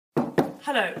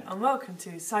Hello and welcome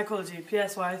to Psychology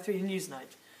PSY3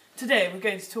 Newsnight. Today we're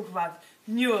going to talk about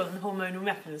neural and hormonal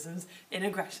mechanisms in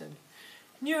aggression.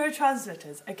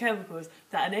 Neurotransmitters are chemicals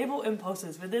that enable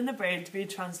impulses within the brain to be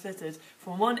transmitted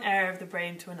from one area of the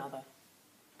brain to another.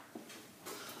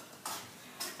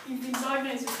 You've been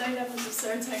diagnosed with low levels of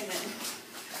serotonin.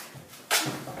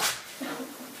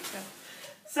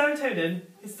 Serotonin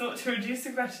is thought to reduce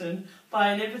aggression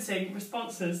by inhibiting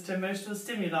responses to emotional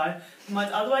stimuli that might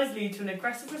otherwise lead to an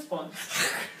aggressive response.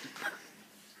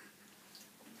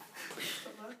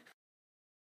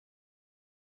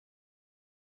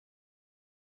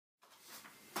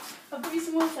 I'll give you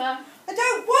some water. I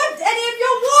don't want any of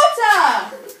your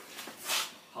water!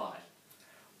 Hi,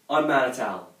 I'm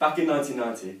Manital. Back in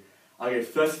 1990, I gave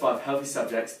 35 healthy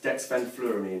subjects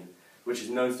dexfenfluramine, which is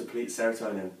known to deplete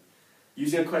serotonin.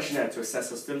 Using a questionnaire to assess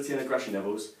hostility and aggression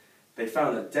levels, they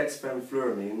found that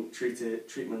dexfenfluramine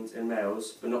treatment in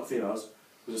males, but not females,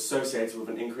 was associated with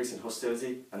an increase in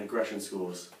hostility and aggression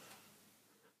scores.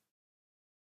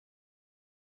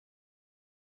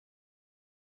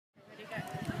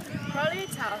 Raleigh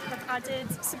et al. Have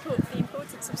added support for the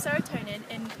importance of serotonin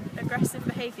in aggressive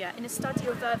behaviour in a study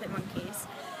of vervet monkeys.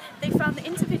 They found that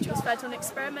individuals fed on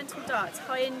experimental darts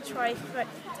high in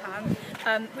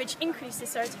triptophan, which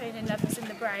increases serotonin levels in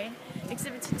the brain,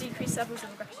 exhibited decreased levels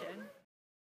of aggression.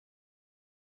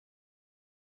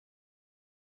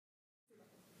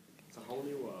 It's a whole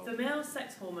new world. The male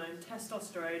sex hormone,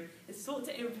 testosterone, is thought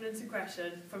to influence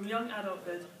aggression from young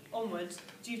adulthood onwards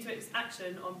due to its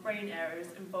action on brain areas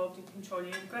involved in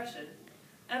controlling aggression.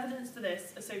 Evidence for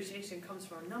this association comes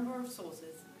from a number of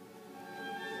sources.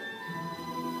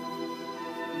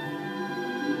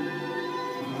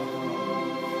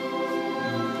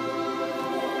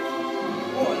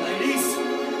 What, ladies?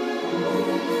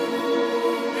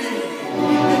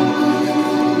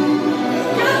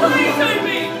 Get away from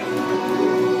me!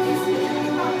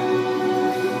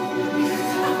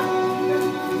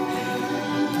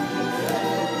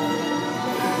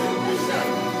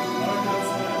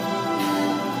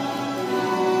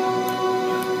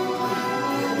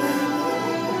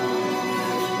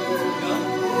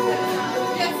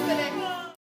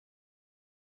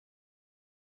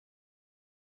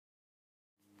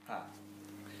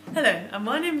 Hello, and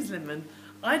my name is Linman.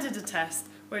 I did a test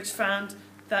which found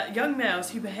that young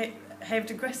males who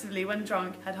behaved aggressively when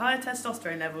drunk had higher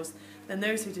testosterone levels than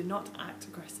those who did not act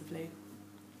aggressively.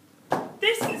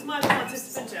 This is my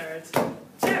participant Jared.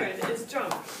 Jared is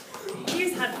drunk.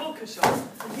 He's had vodka shots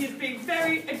and he's being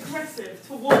very aggressive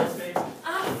towards me.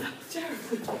 Ah,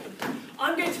 Jared.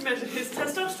 I'm going to measure his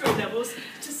testosterone levels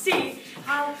to see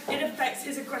how it affects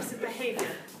his aggressive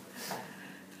behaviour.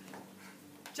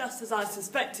 Just as I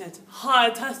suspected, higher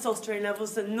testosterone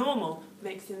levels than normal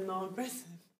makes him more aggressive.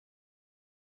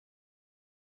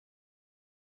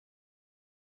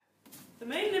 The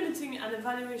main limiting and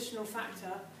evaluational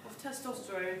factor of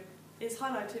testosterone is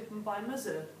highlighted by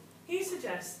Mazur. He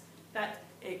suggests that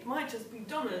it might just be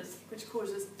dominance which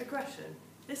causes aggression.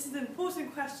 This is an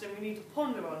important question we need to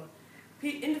ponder on.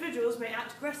 Individuals may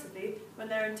act aggressively when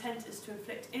their intent is to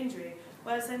inflict injury,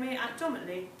 whereas they may act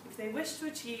dominantly if they wish to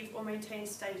achieve or maintain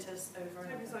status over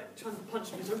and over. He's like trying to punch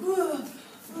him, he's like,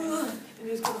 and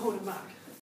he's got to hold him back.